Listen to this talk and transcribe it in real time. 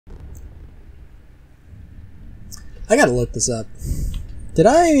I gotta look this up. Did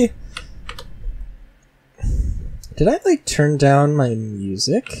I like turn down my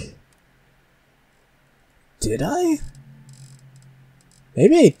music? Did I?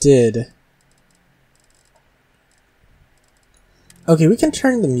 Maybe I did. Okay, we can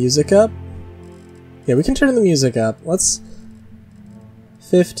turn the music up. Yeah, we can turn the music up. Let's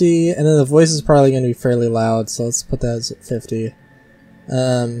 50, and then the voice is probably going to be fairly loud, so let's put that as 50.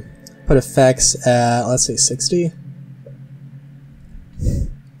 Put effects at, let's say 60.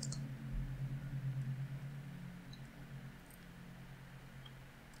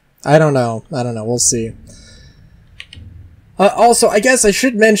 I don't know, we'll see. Also, I guess I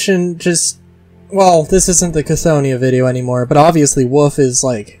should mention just, well, this isn't the Cathonia video anymore, but obviously Wolf is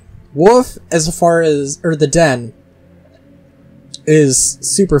like, Wolf, as far as, or the Den, is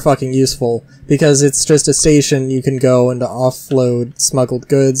super fucking useful, because it's just a station you can go and offload smuggled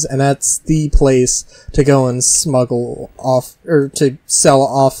goods, and that's the place to go and smuggle off, or to sell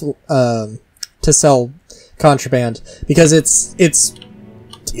off, to sell contraband, because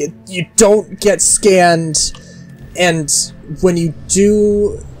you don't get scanned, and when you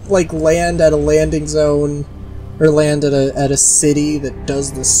do, like, land at a landing zone, or land at a city that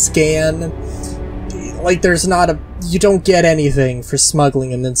does the scan, like, there's not a, you don't get anything for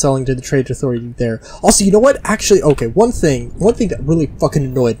smuggling and then selling to the trade authority there. Also, you know what? Actually, okay, one thing that really fucking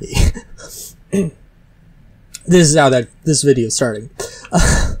annoyed me. This is how this video is starting.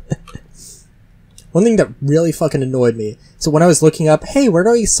 One thing that really fucking annoyed me, so when I was looking up, hey, where do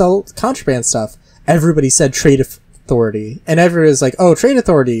I sell contraband stuff? Everybody said trade authority, and everybody was like, oh, trade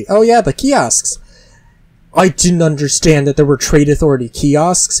authority, oh yeah, the kiosks. I didn't understand that there were trade authority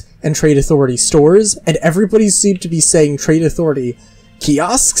kiosks and trade authority stores, and everybody seemed to be saying trade authority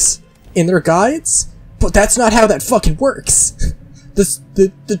kiosks in their guides, but that's not how that fucking works.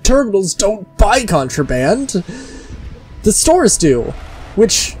 The terminals don't buy contraband. The stores do,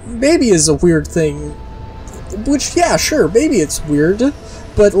 which maybe is a weird thing, which, yeah, sure, maybe it's weird,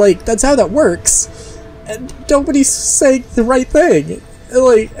 but, like, that's how that works, and nobody's saying the right thing,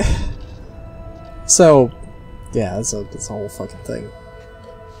 like, so, yeah, it's a whole fucking thing.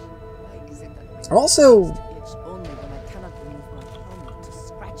 Also,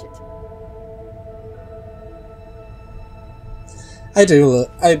 I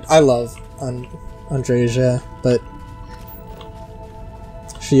love Andreja, but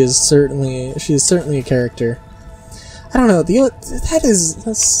she is certainly a character. I don't know,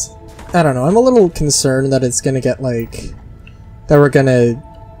 that's, I don't know, I'm a little concerned that it's gonna get, like, that we're gonna,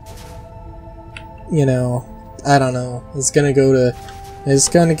 you know, I don't know, it's gonna go to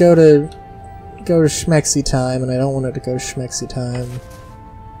Schmexy time, and I don't want it to go to Schmexy time.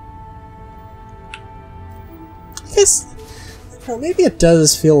 I guess, I don't know, maybe it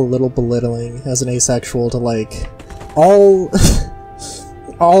does feel a little belittling as an asexual to, like, all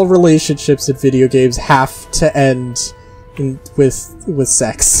relationships in video games have to end with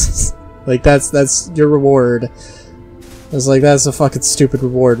sex. Like, that's your reward. It's like, that's a fucking stupid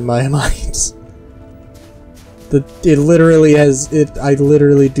reward in my mind. It literally has, I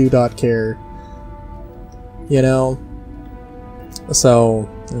literally do not care. You know? So,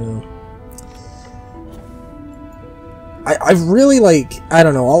 you know. I really, like, I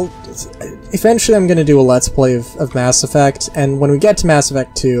don't know, eventually I'm gonna do a Let's Play of Mass Effect, and when we get to Mass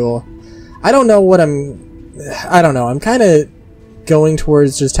Effect 2, I don't know, I'm kinda going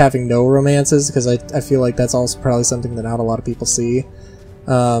towards just having no romances, because I feel like that's also probably something that not a lot of people see.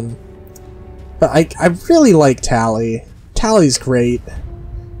 But I really like Tali. Tali's great.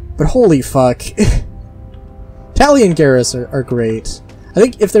 But holy fuck. Tali and Garrus are great. I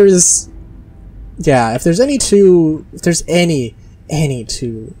think if there's any two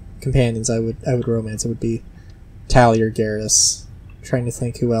companions I would romance, it would be Tali or Garrus. I'm trying to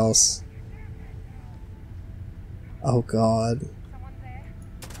think who else. Oh god.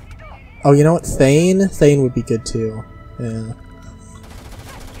 Oh, you know what? Thane? Thane would be good too. Yeah.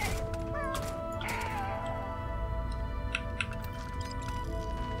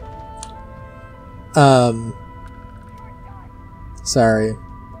 Sorry.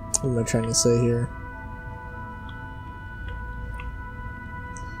 What am I trying to say here?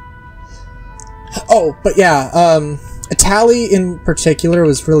 Oh, but yeah, Tali in particular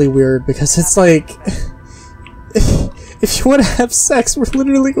was really weird because it's like, if you want to have sex, we're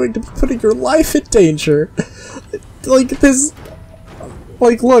literally going to be putting your life in danger. Like, this,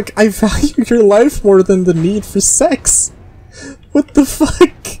 like, look, I value your life more than the need for sex. What the fuck?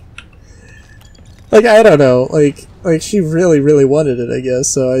 Like, I don't know, like she really, really wanted it, I guess,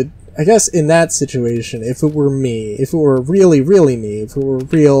 so I guess in that situation, if it were me, if it were really, really me, if it were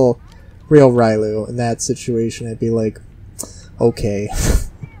real real Rylu in that situation, I'd be like, okay,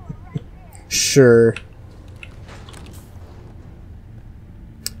 sure.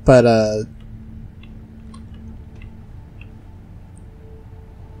 But,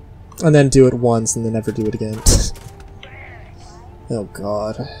 and then do it once and then never do it again. Oh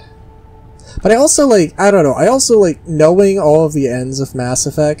god. But I also like, I don't know, I also like knowing all of the ends of Mass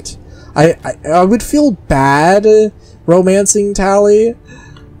Effect. I would feel bad romancing Tali,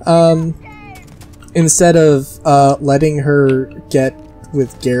 instead of letting her get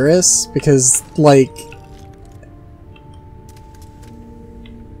with Garrus, because like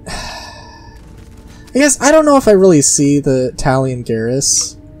I guess I don't know if I really see the Tali and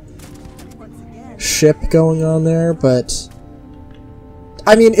Garrus ship going on there, but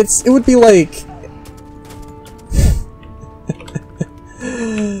I mean it would be like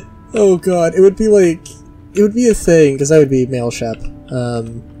oh god, it would be a thing, because I would be male shep.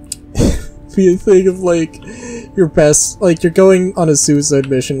 Be a thing of like your best, like you're going on a suicide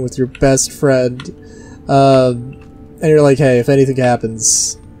mission with your best friend, and you're like, hey, if anything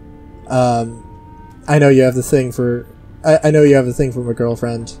happens, I know you have the thing for, I know you have the thing for my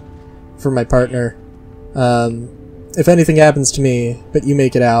girlfriend, for my partner. If anything happens to me, but you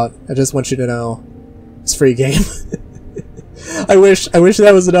make it out, I just want you to know, it's free game. I wish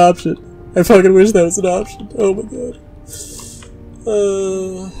that was an option. I fucking wish that was an option. Oh my god.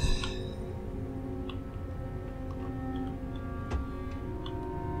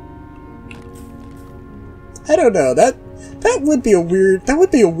 I don't know. That would be a weird. That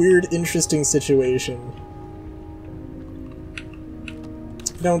would be a weird, interesting situation.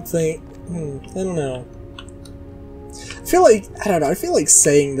 I don't think. I don't know. I feel like, I don't know. I feel like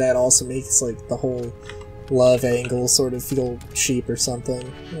saying that also makes like the whole love angle sort of feel cheap or something.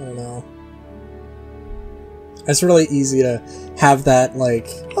 I don't know. It's really easy to have that like,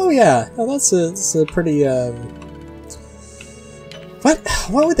 oh yeah, no, that's a pretty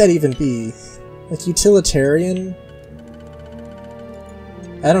what would that even be? Like utilitarian?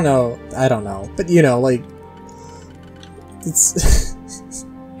 I don't know. But you know, like it's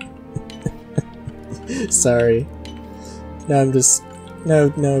sorry. Now I'm just now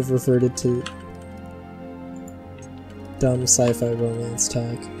I've reverted to dumb sci-fi romance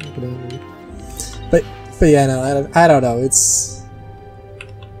talk. Whatever. But yeah, no, I don't know. It's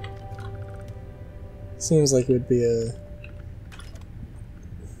seems like it would be a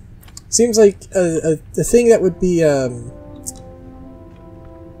thing that would be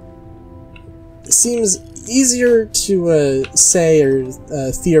seems easier to say or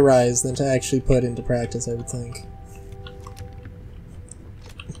theorize than to actually put into practice, I would think.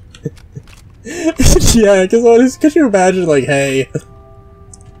 Yeah, because could you imagine, like, hey,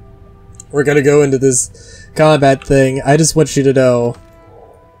 we're gonna go into this combat thing, I just want you to know,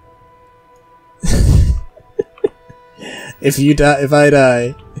 if I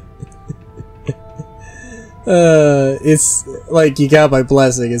die, it's like, you got my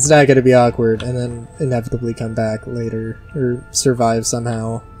blessing, it's not gonna be awkward, and then inevitably come back later, or survive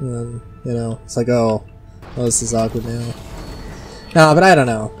somehow, and then, you know, it's like, oh, well, this is awkward now. Nah, but I don't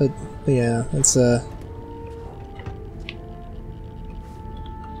know, but yeah, it's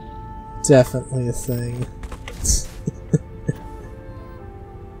definitely a thing.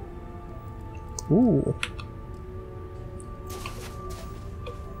 Ooh.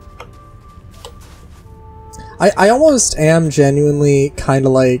 I almost am genuinely kind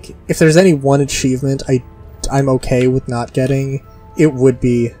of like, if there's any one achievement I'm okay with not getting, it would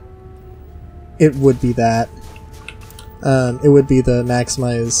be that. It would be the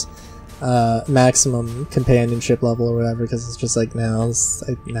maximum companionship level or whatever, because it's just like, no.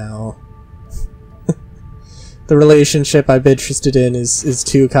 The relationship I'm interested in is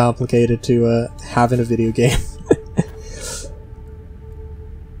too complicated to have in a video game.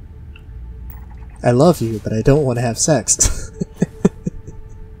 I love you, but I don't want to have sex.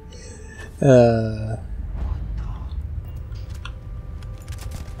 You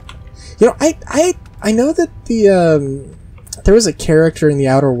know, I know that the there was a character in the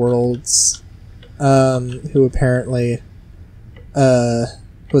Outer Worlds who apparently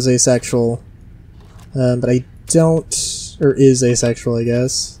was asexual, but I don't, or is asexual, I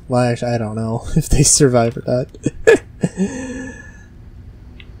guess. Well, actually, I don't know if they survive or not.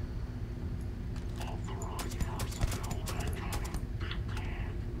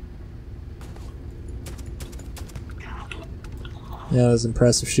 Yeah, that was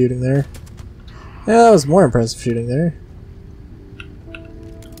impressive shooting there. Yeah, that was more impressive shooting there.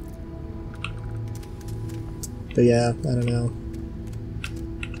 But yeah, I don't know.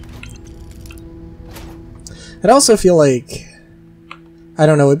 I'd also feel like, I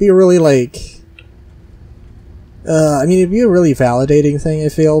don't know, it'd be a really, like... I mean, it'd be a really validating thing, I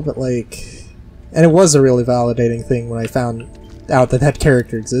feel, but, like... And it was a really validating thing when I found out that that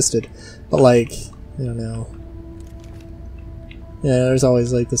character existed. But, like, I don't know. Yeah, there's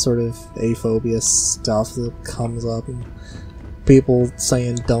always, like, the sort of aphobia stuff that comes up, and people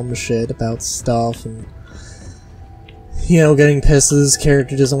saying dumb shit about stuff, and... You know, getting pissed that this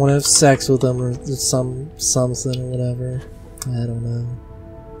character doesn't want to have sex with them, or something, or whatever. I don't know.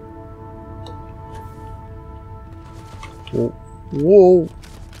 Whoa. Whoa.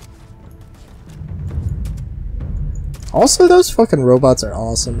 Also, those fucking robots are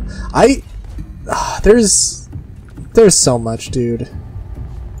awesome. There's so much, dude.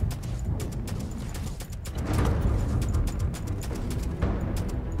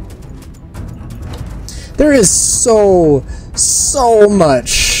 There is so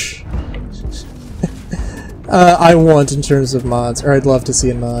much I want in terms of mods, or I'd love to see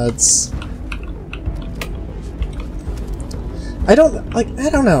in mods. I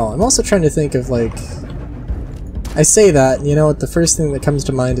don't know. I'm also trying to think of, like... I say that, and you know what, the first thing that comes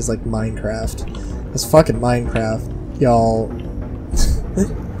to mind is, like, Minecraft. It's fucking Minecraft, y'all.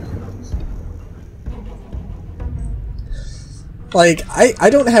 Like, I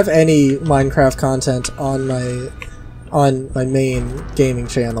don't have any Minecraft content on my main gaming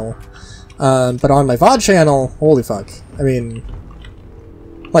channel. But on my VOD channel, holy fuck. I mean...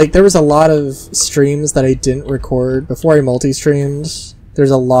 Like, there was a lot of streams that I didn't record before I multi-streamed.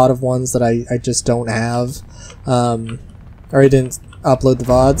 There's a lot of ones that I just don't have. Or I didn't upload the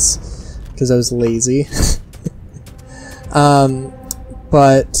VODs, because I was lazy.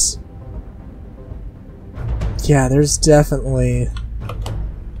 But... Yeah, there's definitely...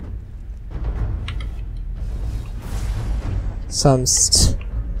 some So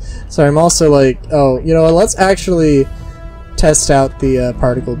I'm also like, oh, you know what, let's actually test out the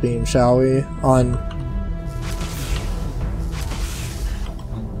particle beam, shall we?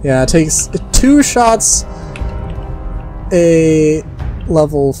 Yeah, it takes 2 shots a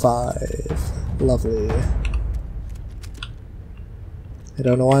level 5. Lovely. I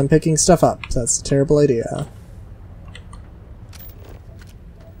don't know why I'm picking stuff up. That's a terrible idea.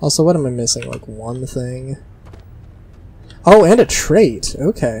 Also, what am I missing? Like, one thing? Oh, and a trait!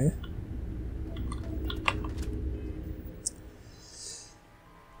 Okay.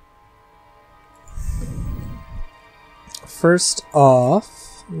 First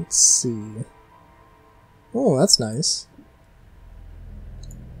off, let's see. Oh, that's nice.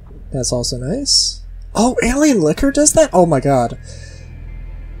 That's also nice. Oh, alien liquor does that? Oh my god.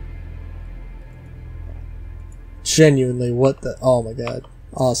 Genuinely, what the... Oh my god.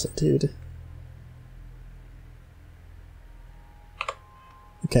 Awesome, dude.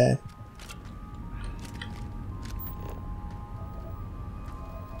 Okay.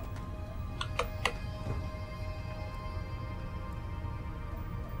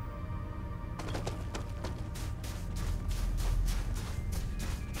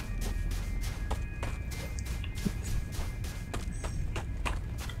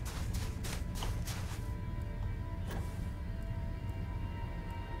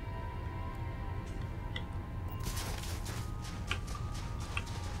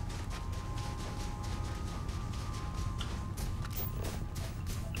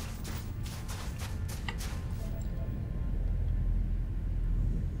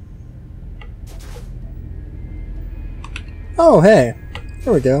 Oh, hey.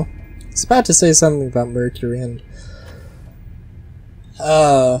 There we go. I was about to say something about mercury and...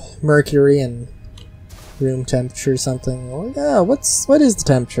 mercury and room temperature or something. Well, yeah, what is the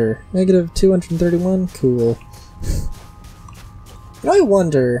temperature? Negative 231? Cool. You know, I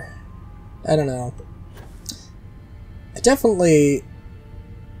wonder... I don't know. I definitely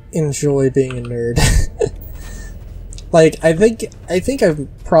enjoy being a nerd. Like, I think I've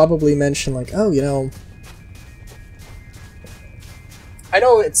probably mentioned, like, oh, you know... I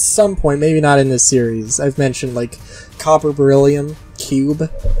know at some point, maybe not in this series, I've mentioned, like, copper beryllium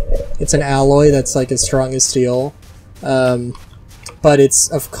cube. It's an alloy that's, like, as strong as steel. But it's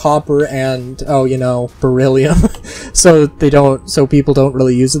of copper and, oh, you know, beryllium. So people don't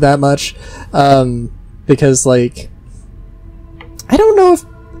really use it that much. Because, like, I don't know if...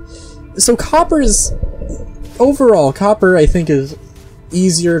 So overall, copper, I think, is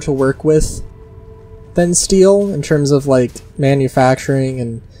easier to work with than steel in terms of, like, manufacturing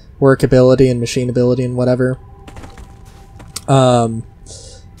and workability and machinability and whatever.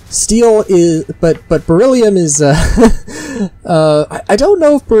 Steel is... But beryllium is, I don't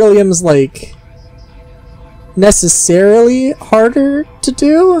know if beryllium's, like, necessarily harder to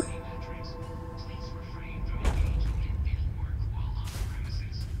do.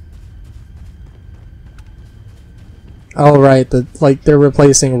 Oh right, like they're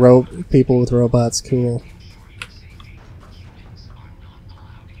replacing people with robots. Cool.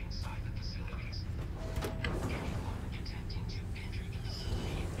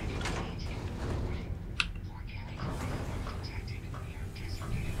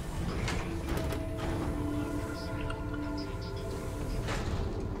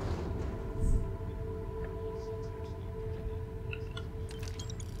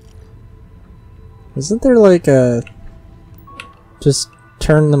 Isn't there like a just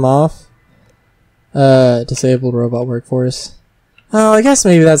turn them off? Disabled robot workforce. Oh, I guess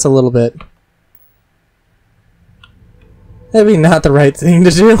maybe that's a little bit. That'd be not the right thing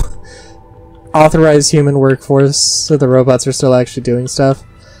to do. Authorize human workforce so the robots are still actually doing stuff.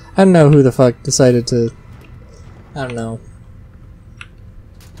 I don't know who the fuck decided to. I don't know.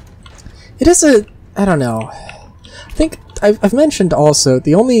 It is a. I don't know. I think I've mentioned also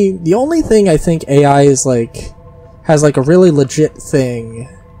the only thing I think AI is like has like a really legit thing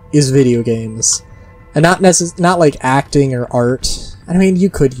is video games, and not like acting or art. I mean, you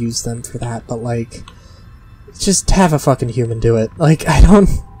could use them for that, but like, just have a fucking human do it. Like, I don't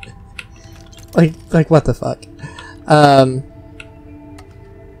like what the fuck.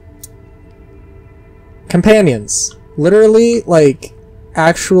 Companions, literally like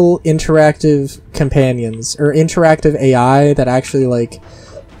actual interactive companions or interactive AI that actually like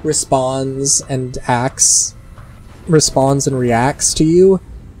responds and reacts to you.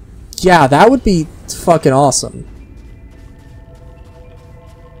 Yeah, that would be fucking awesome.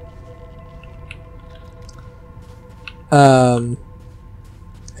 I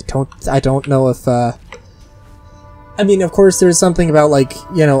don't know if I mean, of course there's something about like,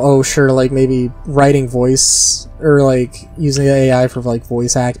 you know, oh sure, like maybe writing voice or like using AI for like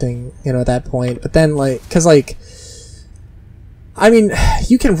voice acting, you know, at that point. But then like, cause like, I mean,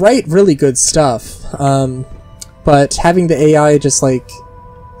 you can write really good stuff, but having the AI just like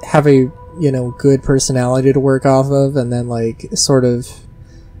have a, you know, good personality to work off of and then like sort of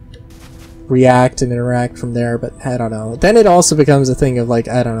react and interact from there. But I don't know. Then it also becomes a thing of like,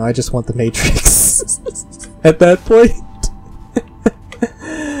 I don't know, I just want the Matrix at that point.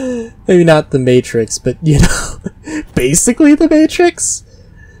 Maybe not the Matrix, but you know, basically the Matrix.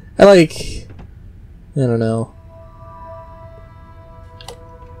 I don't know.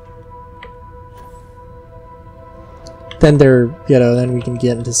 Then then we can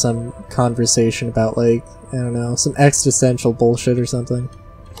get into some conversation about like, I don't know, some existential bullshit or something.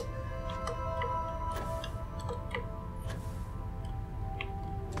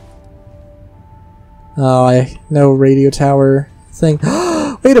 Oh, I know radio tower thing.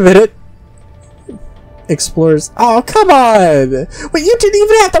 Wait a minute. Explorers. Oh, come on! Wait, you didn't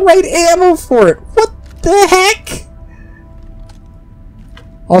even have the right ammo for it! What the heck?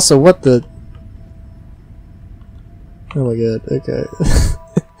 Also, what the... Oh my god, okay.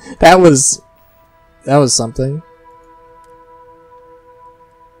 That was something.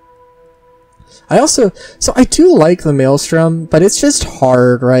 So I do like the Maelstrom, but it's just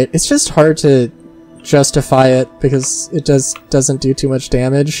hard, right? It's just hard to justify it because it doesn't do too much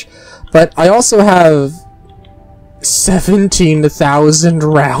damage. But I also have 17,000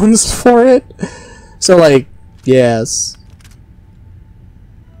 rounds for it. So like, yes.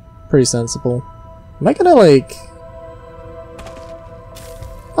 Pretty sensible. Am I gonna like...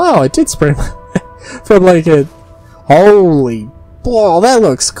 Oh, it did spray from like a... Holy... Whoa, that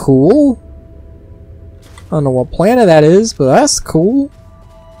looks cool. I don't know what planet that is, but that's cool.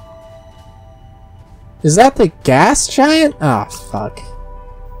 Is that the gas giant? Ah, oh, fuck.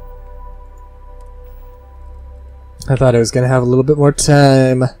 I thought I was gonna have a little bit more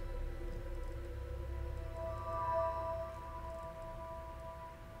time.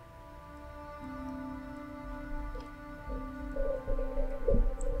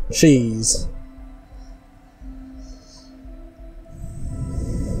 Cheese.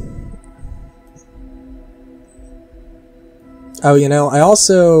 Oh, you know, I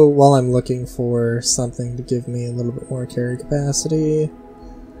also, while I'm looking for something to give me a little bit more carry capacity,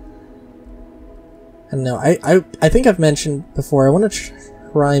 I don't know, I think I've mentioned before, I want to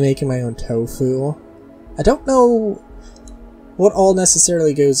try making my own tofu. I don't know what all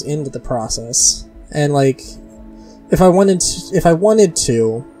necessarily goes into the process, and like, if I wanted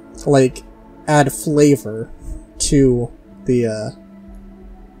to like, add flavor to the,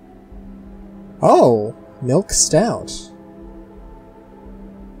 oh, milk stout.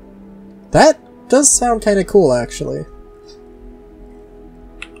 That does sound kind of cool, actually.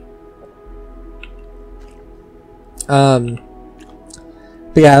 But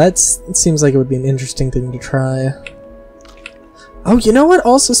yeah, it seems like it would be an interesting thing to try. Oh, you know what?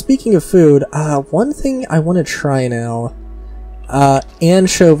 Also, speaking of food, one thing I want to try now.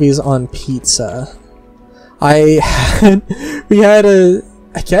 Anchovies on pizza. We had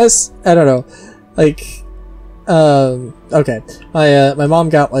I guess, I don't know, like, okay, my mom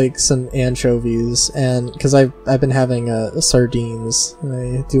got, like, some anchovies, and, because I've been having, sardines.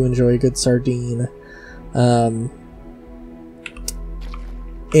 I do enjoy a good sardine. And,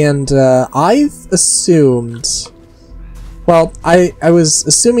 I've assumed, well, I was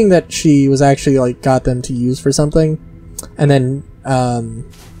assuming that she was actually, like, got them to use for something, and then,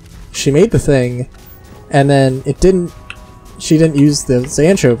 she made the thing, and then she didn't use those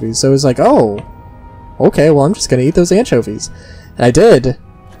anchovies, so it was like, oh, okay, well, I'm just gonna eat those anchovies. And I did.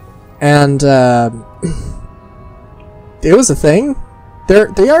 And, it was a thing.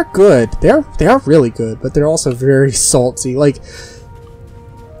 They are good. They are really good, but they're also very salty. Like,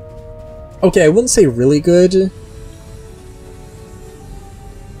 okay, I wouldn't say really good.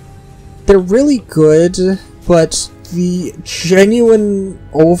 They're really good, but the genuine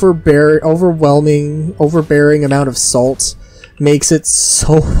overbearing amount of salt makes it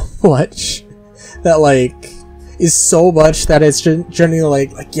so much that, like, is so much that it's genuinely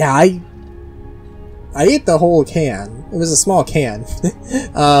like yeah, I ate the whole can. It was a small can.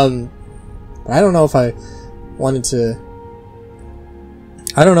 But I don't know if I wanted to.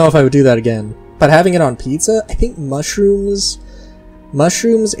 I don't know if I would do that again. But having it on pizza, I think mushrooms,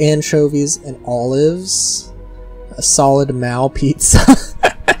 anchovies, and olives. A solid Mao pizza.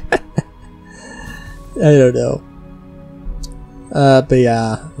 I don't know. But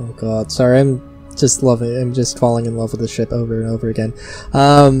yeah. Oh god, sorry, I'm just falling in love with the ship over and over again.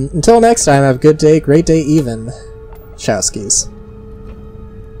 Until next time, have a good day, great day even. Chowskis.